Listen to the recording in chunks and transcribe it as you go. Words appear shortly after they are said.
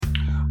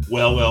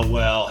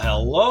Well,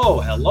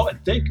 hello,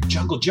 and thank you,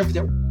 Jungle Jim, for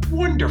that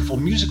wonderful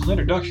musical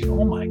introduction.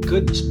 Oh my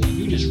goodness, man,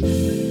 you just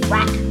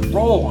rock and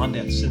roll on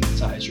that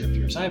synthesizer of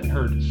yours. I haven't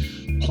heard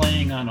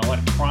playing on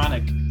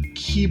electronic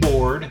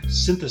keyboard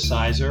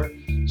synthesizer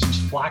since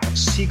Flock of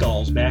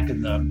Seagulls back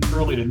in the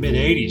early to mid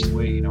 80s, the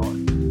way,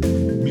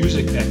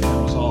 music back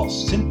then was all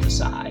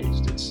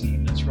synthesized, it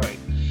seemed. That's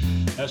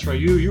right.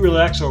 You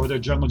relax over there,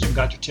 Jungle Jim.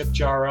 Got your tip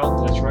jar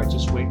out. That's right.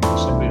 Just waiting for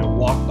somebody to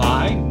walk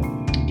by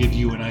and give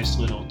you a nice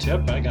little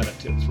tip. I got a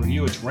tip for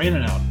you. It's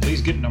raining out.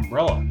 Please get an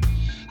umbrella.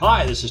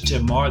 Hi, this is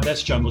Tim Marr.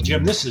 That's Jungle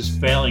Jim. This is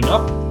Failing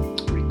Up,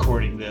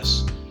 recording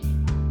this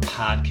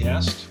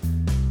podcast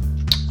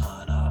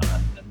on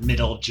the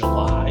middle of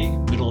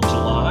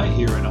July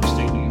here in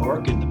upstate New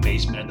York, in the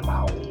basement and the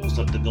bowels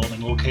of the building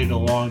located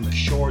along the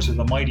shores of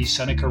the mighty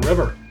Seneca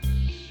River,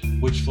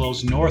 which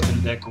flows north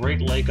into that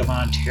great lake of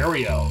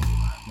Ontario,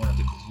 one of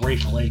the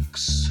Great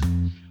Lakes,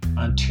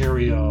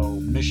 Ontario,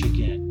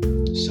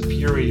 Michigan,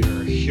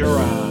 Superior,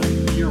 Huron,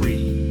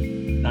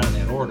 Erie, not in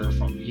that order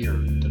from here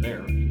to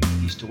there,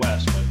 east to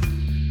west,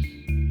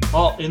 but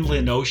all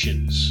inland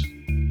oceans.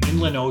 You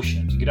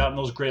get out in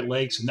those Great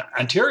Lakes, and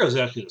Ontario is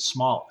actually the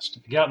smallest.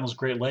 If you get out in those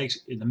Great Lakes,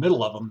 in the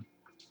middle of them,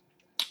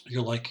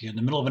 you're like in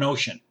the middle of an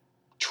ocean.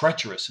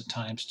 Treacherous at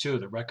times, too,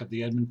 the wreck of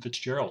the Edmund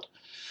Fitzgerald.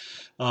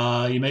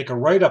 You make a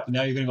right up, and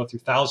now you're going to go through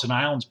Thousand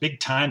Islands, big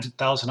times at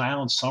Thousand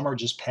Islands. Summer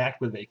just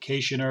packed with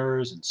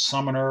vacationers and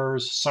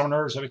summoners,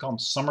 what do we call them?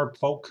 Summer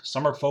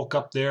folk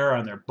up there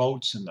on their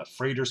boats, and the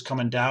freighters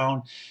coming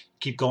down.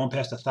 Keep going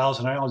past the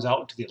Thousand Islands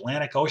out into the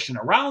Atlantic Ocean,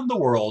 around the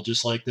world,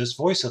 just like this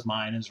voice of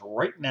mine is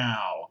right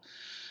now.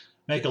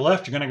 Make a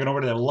left, you're going to go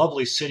over to the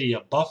lovely city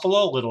of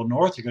Buffalo. A little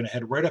north, you're going to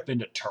head right up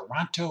into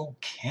Toronto,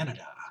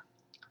 Canada.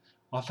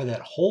 Off of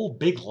that whole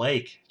big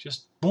lake,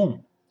 just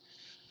boom.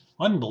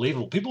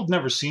 Unbelievable. People have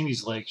never seen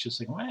these lakes. Just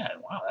think, man,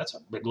 wow, that's a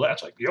big lake.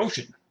 That's like the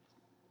ocean.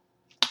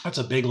 That's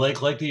a big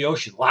lake like the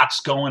ocean.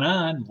 Lots going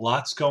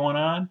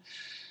on.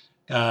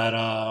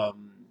 Got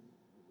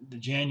the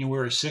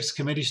January 6th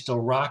committee still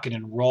rocking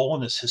and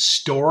rolling. This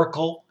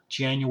historical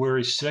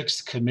January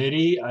 6th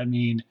committee. I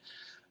mean,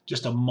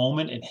 just a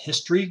moment in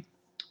history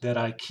that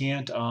I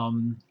can't,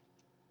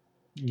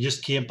 you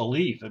just can't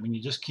believe. I mean,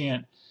 you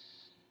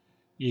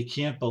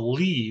can't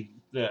believe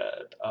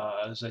that,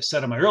 as I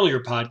said in my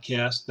earlier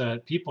podcast,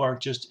 that people are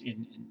just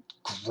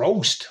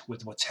engrossed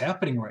with what's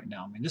happening right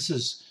now. I mean, this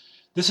is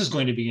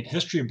going to be in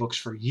history books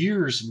for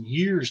years and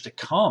years to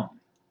come.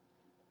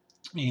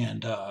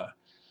 And that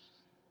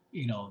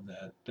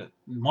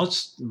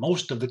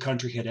most of the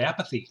country had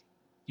apathy,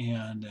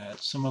 and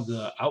that some of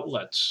the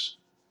outlets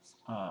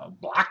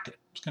blocked it.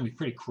 It's going to be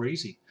pretty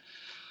crazy.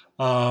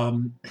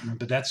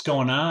 But that's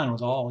going on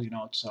with all,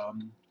 it's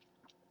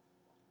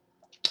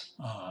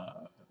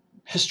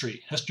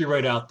history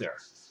right out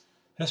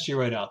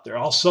there.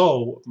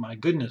 Also, my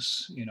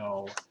goodness,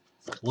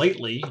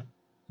 lately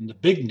in the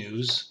big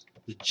news,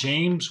 the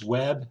James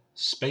Webb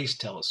Space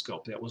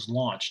Telescope that was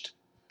launched,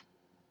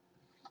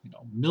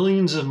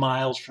 millions of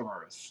miles from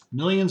Earth, in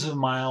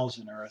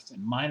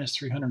minus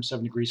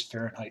 307 degrees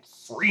Fahrenheit,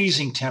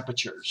 freezing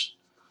temperatures,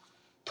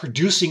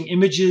 producing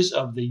images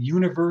of the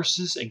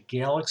universes and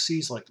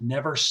galaxies like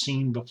never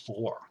seen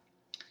before.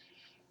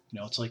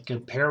 It's like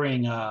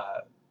comparing a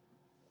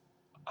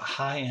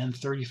high-end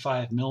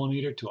 35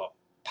 millimeter to a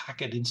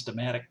pocket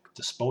Instamatic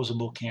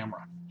disposable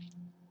camera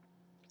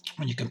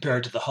when you compare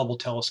it to the Hubble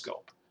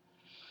telescope.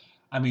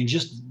 I mean,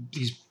 just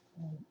these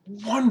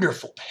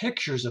wonderful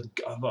pictures of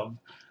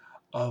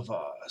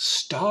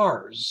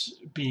stars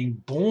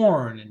being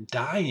born and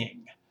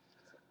dying,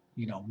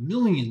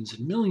 millions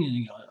and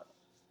millions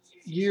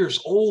years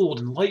old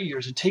and light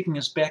years, and taking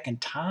us back in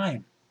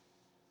time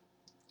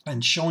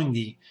and showing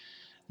the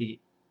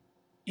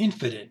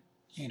infinite,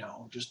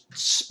 just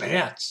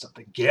spats of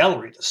the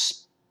gallery, the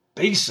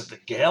space of the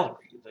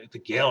gallery, the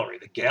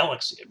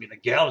galaxy. I mean, the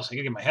galaxy, I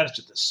can get my head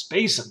into the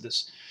space of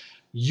this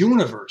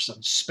universe,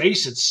 of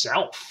space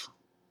itself,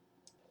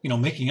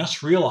 making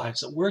us realize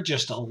that we're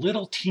just a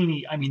little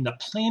teeny, the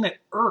planet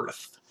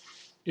Earth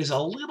is a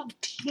little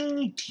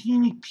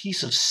teeny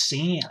piece of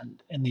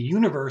sand, and the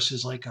universe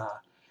is like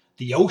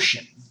the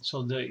ocean.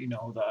 So the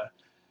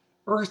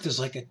Earth is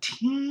like a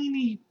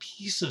teeny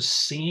piece of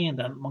sand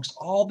amongst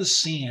all the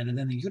sand, and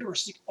then the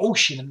universe is the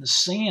ocean and the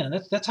sand.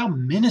 That's how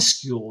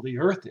minuscule the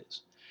Earth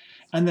is.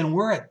 And then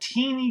we're a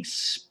teeny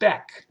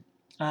speck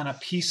on a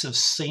piece of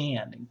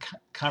sand and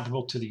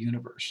comparable to the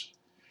universe.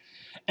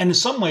 And in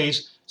some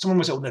ways, someone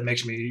would say, well, that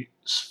makes me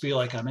feel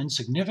like I'm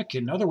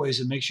insignificant. In other ways,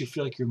 it makes you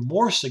feel like you're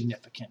more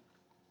significant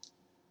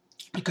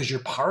because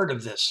you're part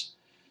of this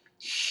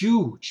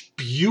huge,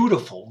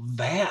 beautiful,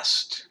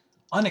 vast,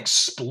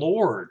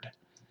 unexplored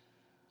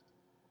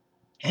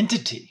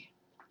entity.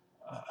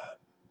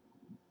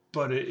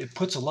 But it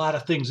puts a lot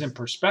of things in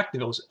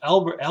perspective. It was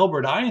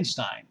Albert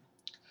Einstein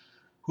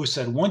who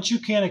said, once you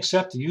can't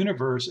accept the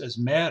universe as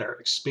matter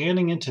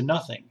expanding into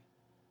nothing,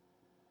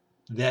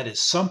 that is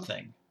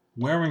something.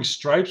 Wearing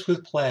stripes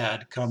with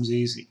plaid comes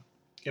easy.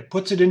 It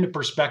puts it into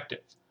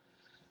perspective.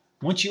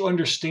 once you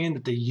understand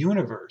that the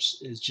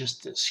universe is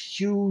just this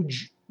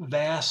huge,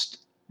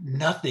 vast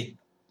nothing,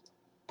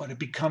 but it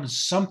becomes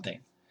something.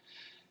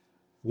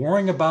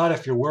 Worrying about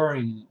if you're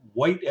wearing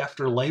white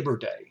after Labor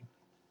Day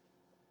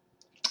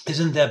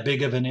isn't that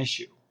big of an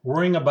issue.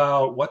 Worrying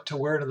about what to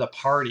wear to the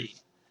party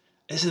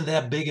isn't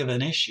that big of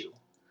an issue.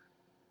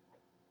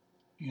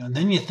 And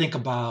then you think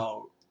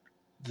about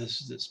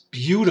this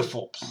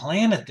beautiful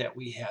planet that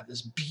we have,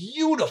 this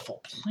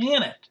beautiful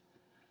planet,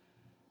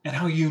 and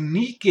how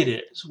unique it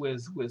is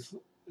with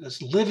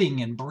this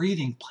living and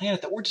breathing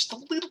planet that we're just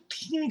a little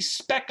teeny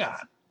speck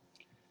on.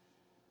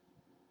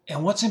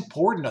 And what's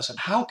important to us, and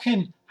how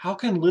can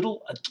a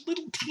little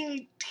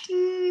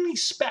teeny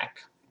speck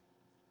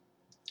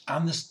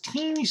on this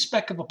teeny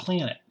speck of a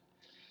planet,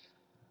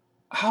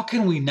 how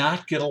can we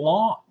not get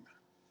along?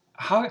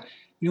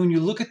 When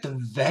you look at the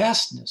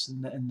vastness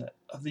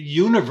of the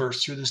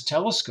universe through this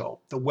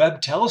telescope, the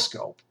Webb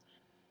telescope,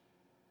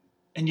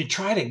 and you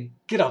try to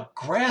get a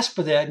grasp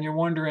of that, and you're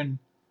wondering,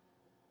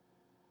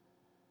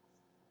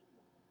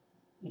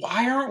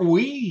 why aren't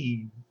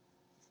we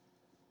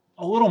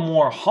a little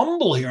more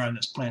humble here on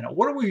this planet?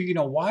 What are we,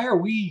 why are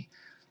we,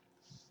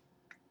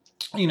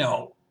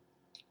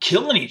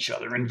 killing each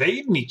other,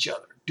 invading each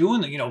other,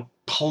 doing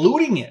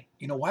polluting it?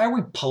 Why are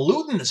we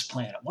polluting this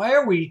planet? Why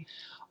are we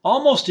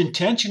almost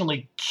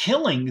intentionally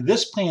killing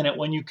this planet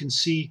when you can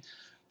see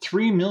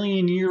 3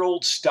 million year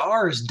old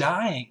stars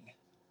dying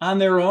on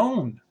their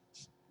own?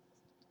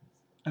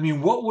 I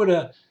mean, what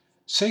would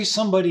say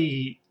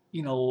somebody,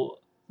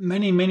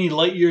 many, many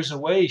light years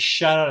away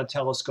shot out a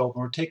telescope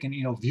and we're taking,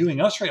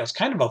 viewing us right now. It's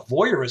kind of a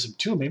voyeurism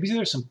too. Maybe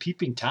there's some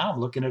peeping Tom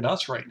looking at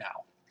us right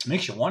now. It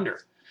makes you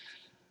wonder,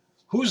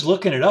 who's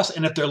looking at us?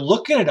 And if they're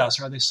looking at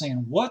us, are they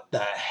saying, what the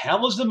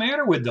hell is the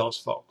matter with those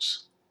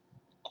folks?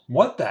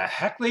 What the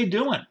heck are they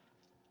doing?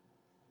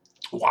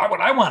 Why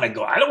would I want to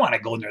go? I don't want to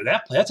go near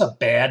that place. That's a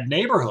bad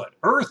neighborhood.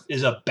 Earth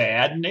is a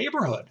bad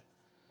neighborhood.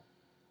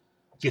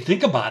 If you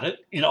think about it,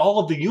 in all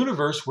of the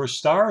universe where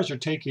stars are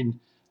taking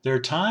their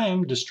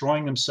time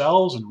destroying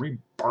themselves and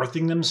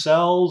rebirthing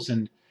themselves,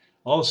 and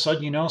all of a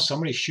sudden,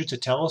 somebody shoots a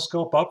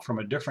telescope up from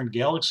a different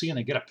galaxy and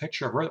they get a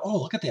picture of Earth.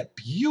 Oh, look at that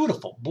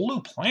beautiful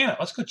blue planet.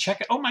 Let's go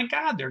check it. Oh my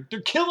God,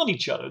 they're killing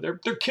each other.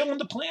 They're killing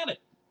the planet.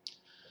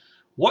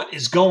 What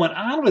is going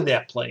on with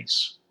that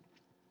place?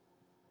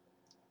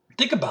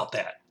 Think about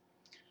that.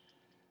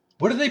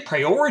 What do they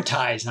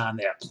prioritize on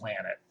that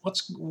planet?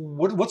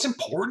 What's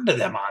important to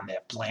them on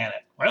that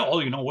planet?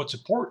 Well, what's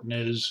important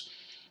is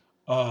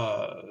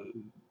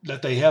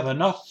that they have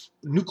enough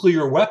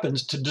nuclear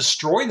weapons to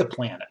destroy the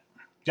planet.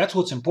 That's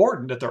what's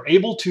important, that they're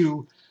able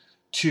to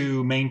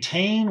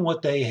maintain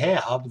what they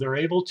have. They're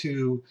able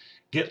to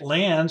get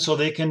land so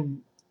they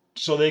can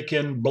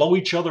blow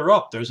each other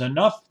up. There's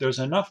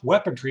enough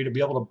weaponry to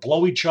be able to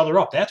blow each other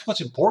up. That's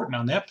what's important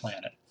on that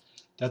planet,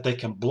 that they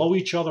can blow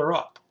each other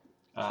up.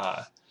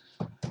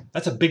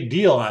 That's a big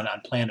deal on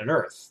planet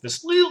Earth.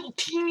 This little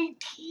teeny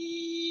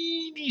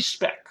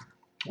speck.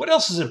 What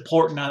else is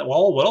important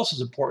what else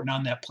is important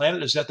on that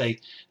planet is that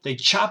they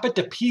chop it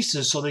to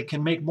pieces so they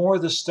can make more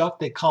of the stuff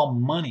they call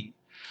money.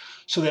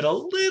 So that a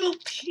little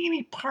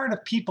teeny part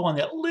of people on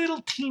that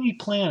little teeny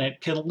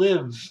planet can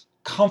live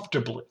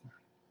comfortably,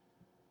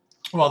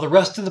 while the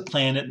rest of the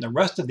planet and the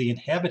rest of the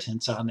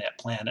inhabitants on that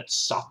planet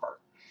suffer.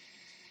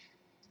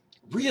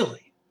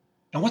 Really?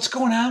 And what's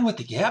going on with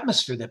the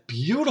atmosphere, that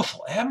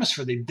beautiful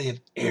atmosphere? They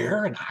have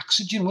air and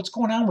oxygen. What's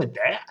going on with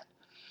that?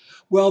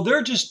 Well,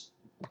 they're just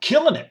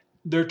killing it.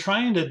 They're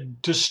trying to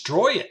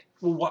destroy it.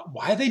 Well,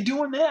 why are they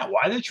doing that?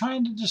 Why are they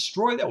trying to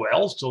destroy that?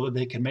 Well, so that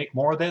they can make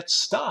more of that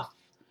stuff.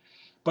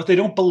 But they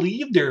don't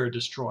believe they're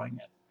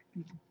destroying it.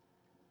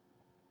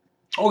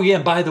 Oh, yeah,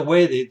 and by the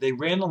way, they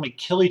randomly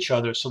kill each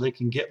other so they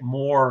can get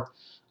more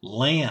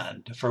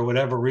land for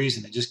whatever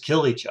reason. They just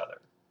kill each other.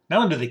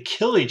 Not only do they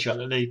kill each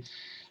other, they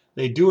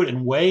do it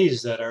in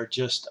ways that are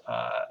just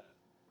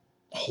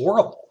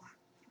horrible.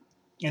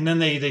 And then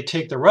they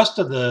take the rest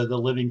of the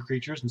living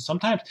creatures, and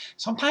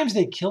sometimes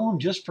they kill them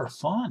just for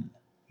fun.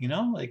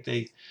 Like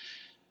they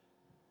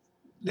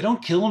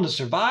don't kill them to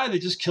survive. They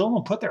just kill them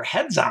and put their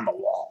heads on the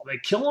wall. They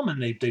kill them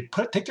and they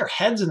take their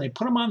heads and they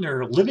put them on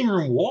their living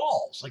room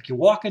walls. Like you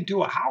walk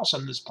into a house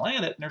on this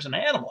planet and there's an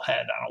animal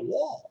head on a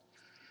wall.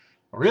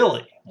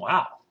 Really?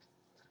 Wow.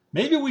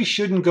 Maybe we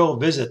shouldn't go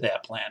visit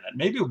that planet.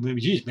 Maybe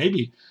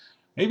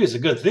it's a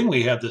good thing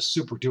we have this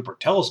super duper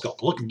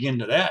telescope looking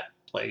into that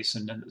place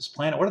and then this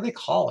planet. What do they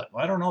call it?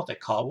 Well, I don't know what they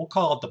call it. We'll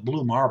call it the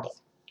blue marble.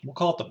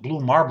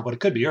 But it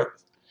could be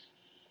Earth.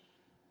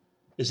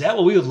 Is that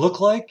what we would look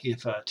like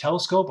if a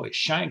telescope was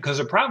shining? Because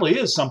there probably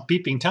is some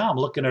peeping Tom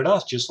looking at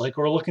us just like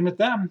we're looking at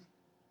them.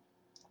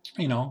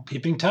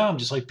 Peeping Tom,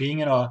 just like being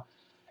in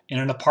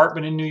an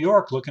apartment in New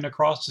York looking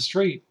across the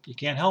street. You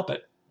can't help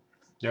it.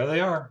 There they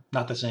are.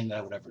 Not that saying that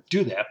I would ever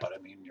do that, but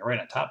I mean, you're right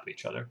on top of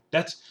each other.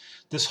 That's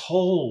this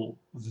whole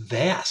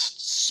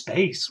vast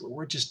space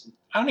where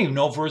I don't even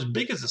know if we're as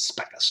big as a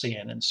speck of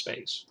sand in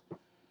space.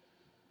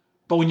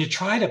 But when you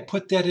try to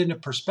put that into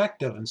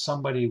perspective, and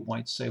somebody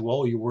might say,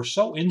 well, you were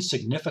so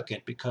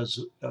insignificant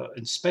because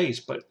in space,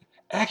 but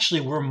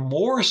actually we're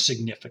more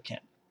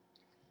significant.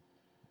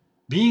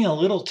 Being a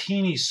little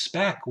teeny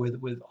speck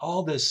with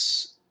all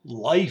this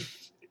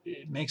life,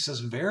 it makes us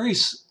very,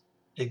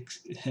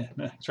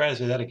 try to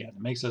say that again,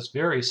 it makes us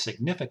very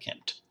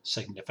significant.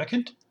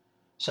 Significant?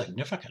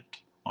 Significant.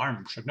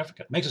 I'm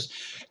significant. It makes us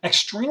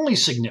extremely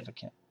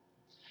significant.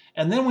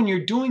 And then when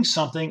you're doing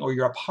something or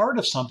you're a part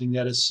of something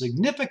that is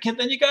significant,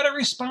 then you got a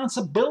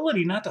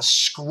responsibility not to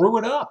screw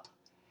it up.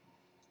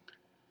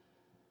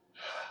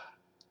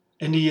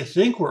 And do you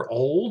think we're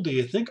old? Do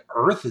you think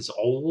Earth is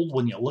old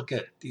when you look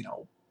at,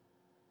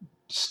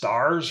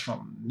 stars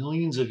from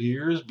millions of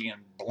years being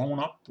blown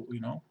up?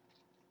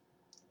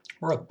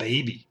 We're a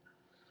baby.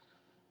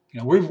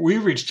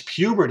 We've reached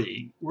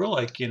puberty. We're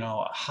like,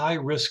 a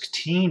high-risk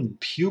teen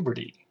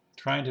puberty,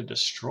 trying to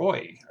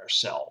destroy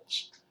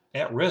ourselves,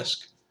 at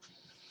risk.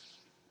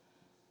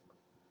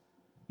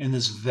 In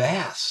this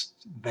vast,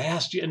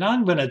 and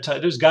I'm going to tell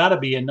you, there's got to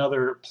be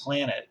another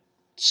planet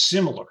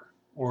similar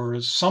or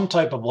some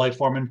type of life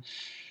form. And,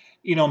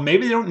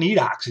 maybe they don't need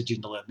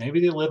oxygen to live. Maybe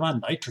they live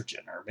on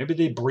nitrogen, or maybe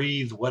they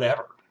breathe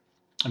whatever.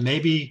 And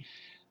maybe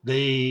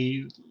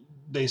they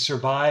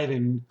survive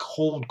in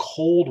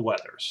cold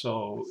weather.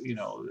 So,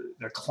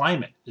 their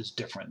climate is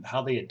different,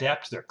 how they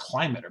adapt to their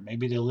climate. Or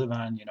maybe they live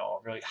on,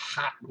 really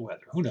hot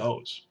weather. Who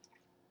knows?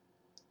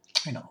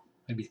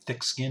 Maybe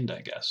thick-skinned,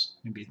 I guess.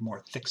 Maybe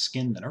more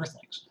thick-skinned than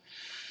Earthlings.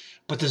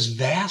 But this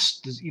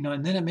vast,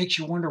 and then it makes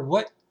you wonder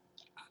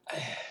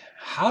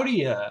how do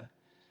you,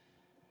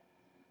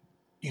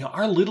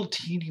 our little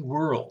teeny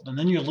world, and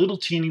then your little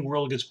teeny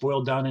world gets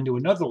boiled down into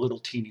another little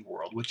teeny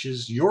world, which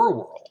is your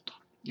world.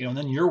 And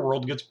then your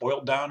world gets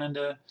boiled down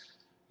into,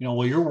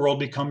 your world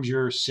becomes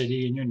your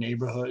city and your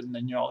neighborhood, and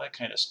then all that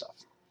kind of stuff.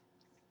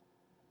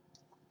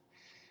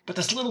 But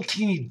this little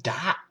teeny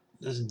dot,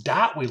 this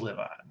dot we live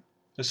on,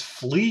 this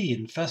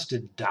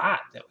flea-infested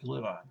dot that we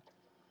live on,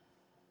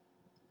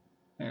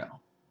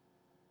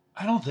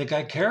 I don't think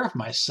I care if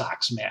my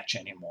socks match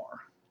anymore.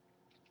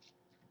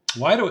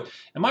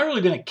 Am I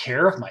really going to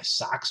care if my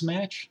socks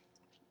match?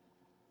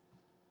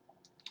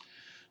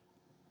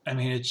 I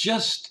mean,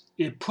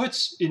 it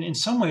puts, in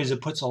some ways,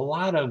 it puts a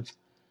lot of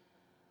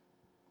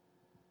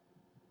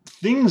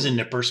things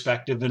into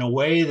perspective in a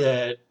way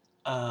that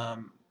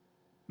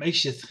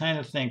makes you kind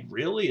of think,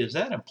 really, is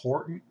that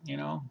important?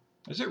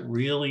 Is it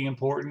really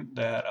important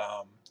that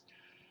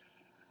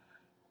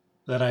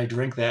that I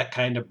drink that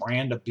kind of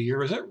brand of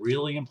beer? Is it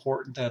really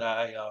important that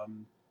I,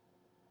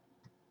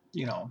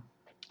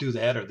 do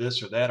that or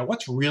this or that? Or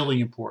what's really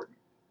important?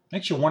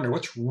 Makes you wonder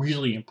what's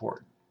really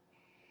important.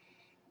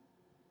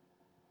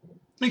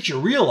 Makes you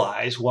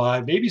realize why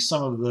maybe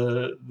some of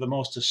the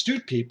most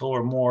astute people,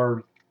 or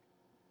more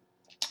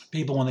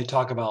people, when they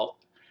talk about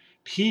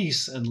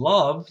peace and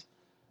love,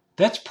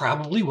 that's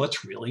probably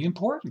what's really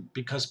important,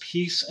 because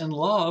peace and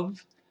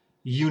love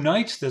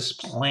unites this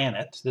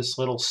planet. This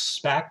little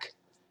speck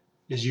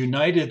is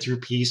united through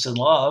peace and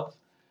love,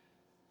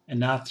 and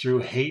not through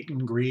hate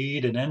and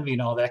greed and envy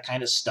and all that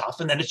kind of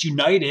stuff. And then it's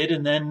united,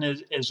 and then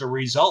as a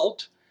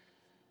result,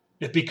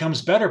 it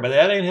becomes better. But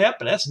that ain't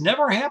happened. That's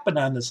never happened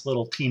on this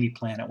little teeny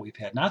planet we've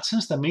had. Not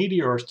since the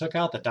meteors took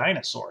out the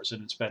dinosaurs,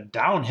 and it's been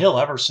downhill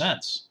ever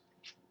since.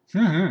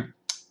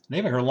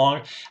 They've been here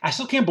long. I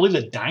still can't believe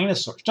the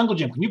dinosaurs. Jungle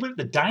Jim, can you believe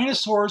the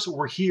dinosaurs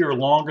were here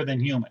longer than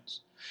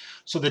humans?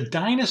 So the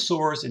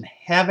dinosaurs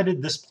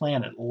inhabited this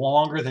planet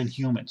longer than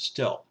humans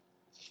still.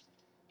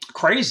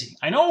 Crazy.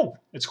 I know.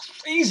 It's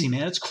crazy,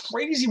 man. It's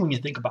crazy when you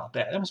think about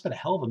that. That must have been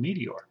a hell of a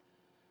meteor.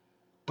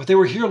 But they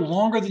were here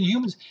longer than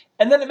humans.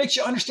 And then it makes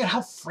you understand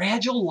how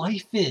fragile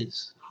life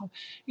is.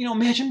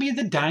 Imagine being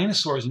the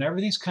dinosaurs and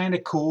everything's kind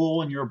of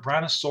cool, and you're a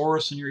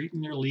brontosaurus and you're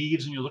eating your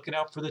leaves and you're looking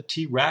out for the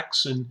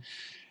T-Rex, and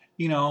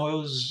it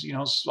was,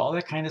 all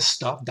that kind of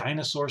stuff,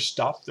 dinosaur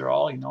stuff. They're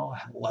all,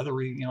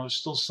 leathery, there's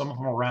still some of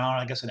them around,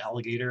 I guess an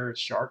alligator, a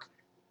shark.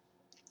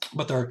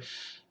 But they're,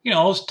 it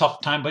was a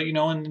tough time, but,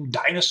 and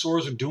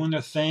dinosaurs are doing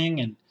their thing,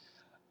 and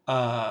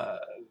all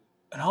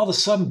of a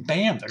sudden,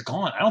 bam, they're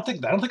gone. I don't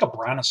think a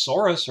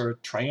brontosaurus or a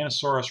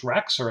Tyrannosaurus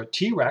Rex or a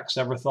T-Rex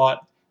ever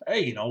thought,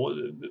 hey,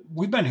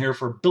 we've been here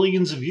for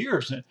billions of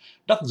years, and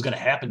nothing's going to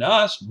happen to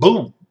us.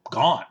 Boom,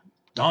 gone,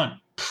 done,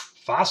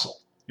 fossil.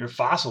 You're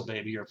fossil,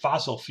 baby. You're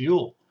fossil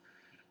fuel.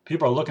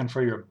 People are looking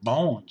for your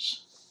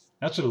bones.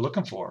 That's what they're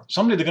looking for.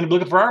 Someday they're going to be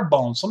looking for our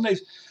bones. Some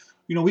days,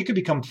 we could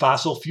become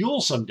fossil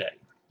fuel someday.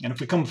 And if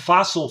we become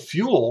fossil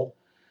fuel,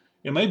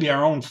 it may be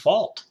our own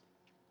fault.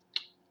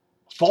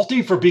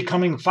 Faulty for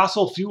becoming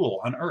fossil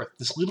fuel on Earth,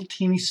 this little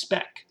teeny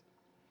speck.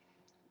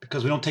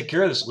 Because we don't take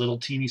care of this little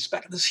teeny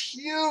speck. This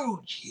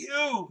huge,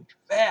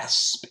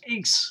 vast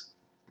space.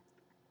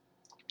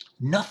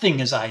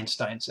 Nothing, as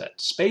Einstein said.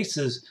 Space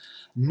is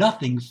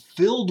nothing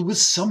filled with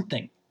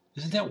something.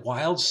 Isn't that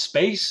wild?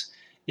 Space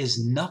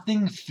is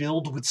nothing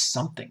filled with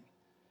something.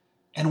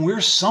 And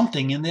we're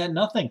something in that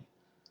nothing.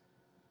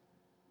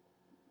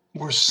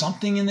 We're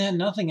something in that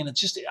nothing. And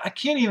it's just, I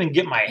can't even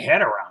get my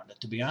head around it,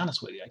 to be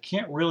honest with you. I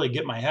can't really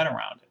get my head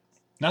around it.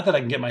 Not that I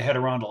can get my head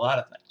around a lot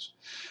of things.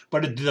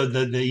 But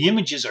the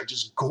images are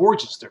just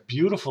gorgeous. They're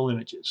beautiful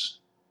images.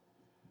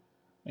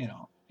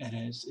 And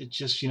it's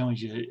just, I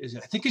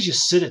think as you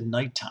sit at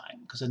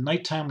nighttime, because at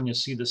nighttime when you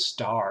see the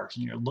stars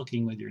and you're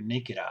looking with your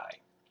naked eye.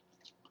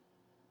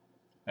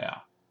 Yeah.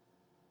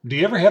 Do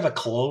you ever have a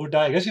clothed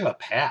eye? I guess you have a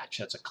patch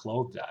that's a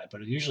clothed eye,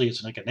 but usually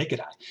it's like a naked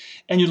eye.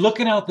 And you're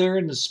looking out there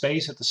into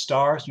space at the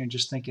stars and you're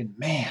just thinking,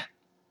 man,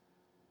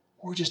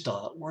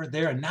 we're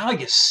there. And now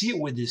you see it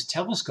with this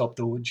telescope,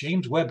 the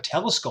James Webb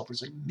telescope.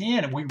 It's like,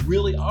 man, we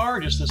really are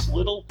just this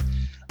little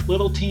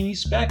teeny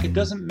speck. It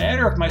doesn't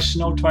matter if my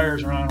snow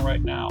tires are on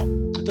right now.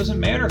 It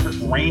doesn't matter if it's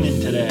raining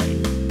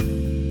today.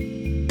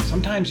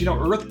 Sometimes,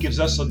 Earth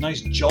gives us a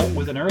nice jolt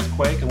with an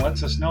earthquake and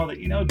lets us know that,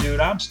 dude,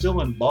 I'm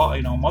still in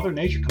Mother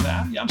Nature comes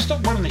out. I'm still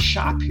running the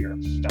shop here,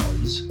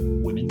 fellas,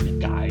 women,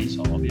 guys,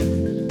 all of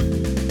you.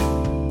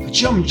 But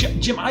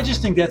Jim, I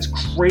just think that's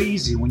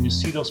crazy when you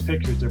see those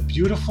pictures. They're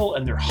beautiful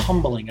and they're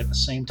humbling at the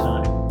same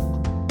time.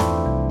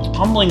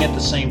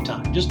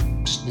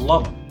 Just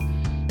love them.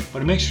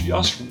 But it makes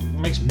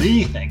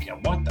me think,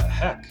 what the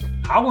heck?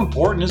 How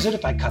important is it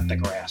if I cut the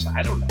grass?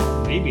 I don't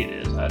know. Maybe it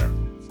is. I don't know.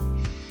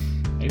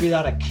 Maybe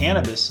that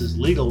cannabis is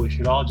legal. We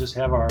should all just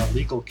have our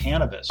legal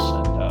cannabis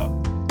and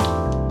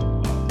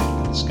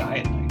the sky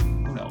at night.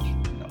 Who knows?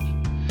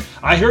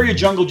 I hear you,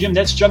 Jungle Jim.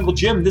 That's Jungle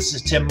Jim. This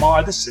is Tim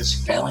Marr. This is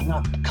Failing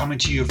Up, coming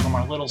to you from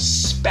our little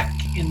speck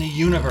in the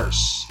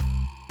universe.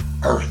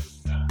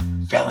 Earth,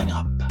 failing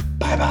up.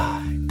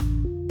 Bye-bye.